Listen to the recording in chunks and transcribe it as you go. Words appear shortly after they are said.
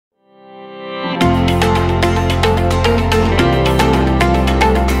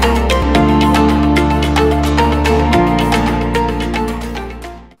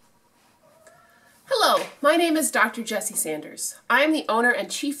Dr. Jessie Sanders. I am the owner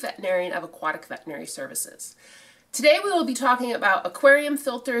and chief veterinarian of Aquatic Veterinary Services. Today we will be talking about aquarium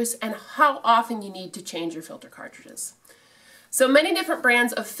filters and how often you need to change your filter cartridges. So many different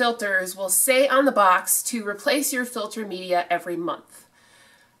brands of filters will say on the box to replace your filter media every month.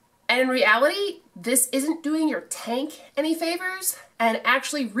 And in reality, this isn't doing your tank any favors and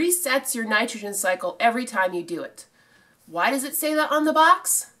actually resets your nitrogen cycle every time you do it. Why does it say that on the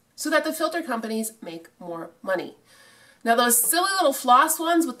box? So that the filter companies make more money. Now those silly little floss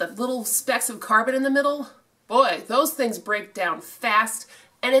ones with the little specks of carbon in the middle, boy, those things break down fast,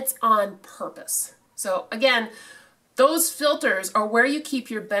 and it's on purpose. So again, those filters are where you keep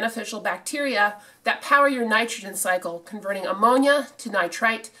your beneficial bacteria that power your nitrogen cycle, converting ammonia to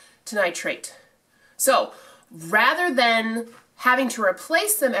nitrite to nitrate. So rather than having to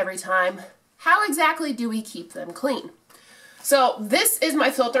replace them every time, how exactly do we keep them clean? So this is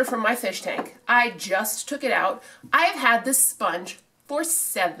my filter from my fish tank. I just took it out. I've had this sponge for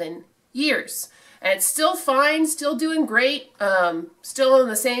 7 years. And it's still fine, still doing great, still in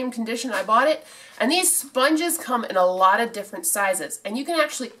the same condition I bought it. And these sponges come in a lot of different sizes. And you can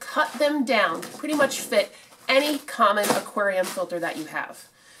actually cut them down to pretty much fit any common aquarium filter that you have.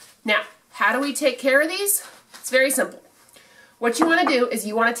 Now, how do we take care of these? It's very simple. What you want to do is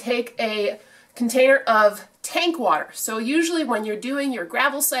you want to take a container of tank water. So usually when you're doing your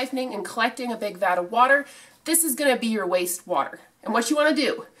gravel siphoning and collecting a big vat of water, this is going to be your waste water. And what you want to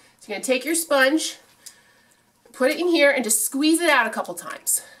do is you're going to take your sponge, put it in here, and just squeeze it out a couple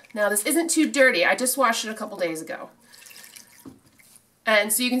times. Now this isn't too dirty. I just washed it a couple days ago.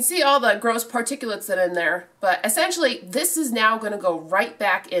 And so you can see all the gross particulates that are in there, but essentially this is now going to go right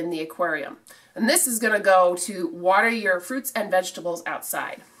back in the aquarium. And this is going to go to water your fruits and vegetables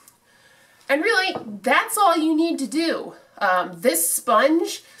outside. And really, that's all you need to do. This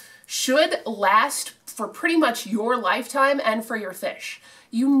sponge should last for pretty much your lifetime and for your fish.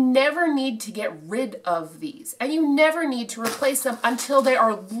 You never need to get rid of these, and you never need to replace them until they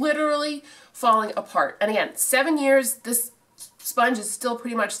are literally falling apart. And again, 7 years, this sponge is still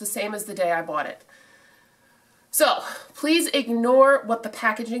pretty much the same as the day I bought it. So please ignore what the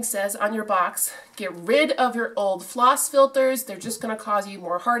packaging says on your box. Get rid of your old floss filters. They're just going to cause you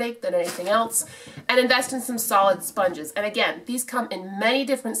more heartache than anything else. And invest in some solid sponges. And again, these come in many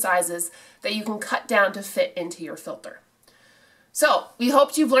different sizes that you can cut down to fit into your filter. So we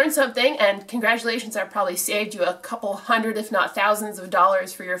hope you've learned something, and congratulations, I've probably saved you a couple hundred, if not thousands of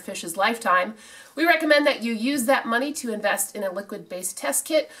dollars for your fish's lifetime. We recommend that you use that money to invest in a liquid-based test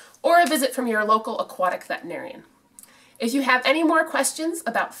kit or a visit from your local aquatic veterinarian. If you have any more questions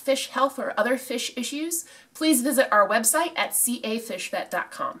about fish health or other fish issues, please visit our website at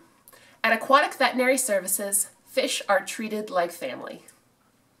cafishvet.com. At Aquatic Veterinary Services, fish are treated like family.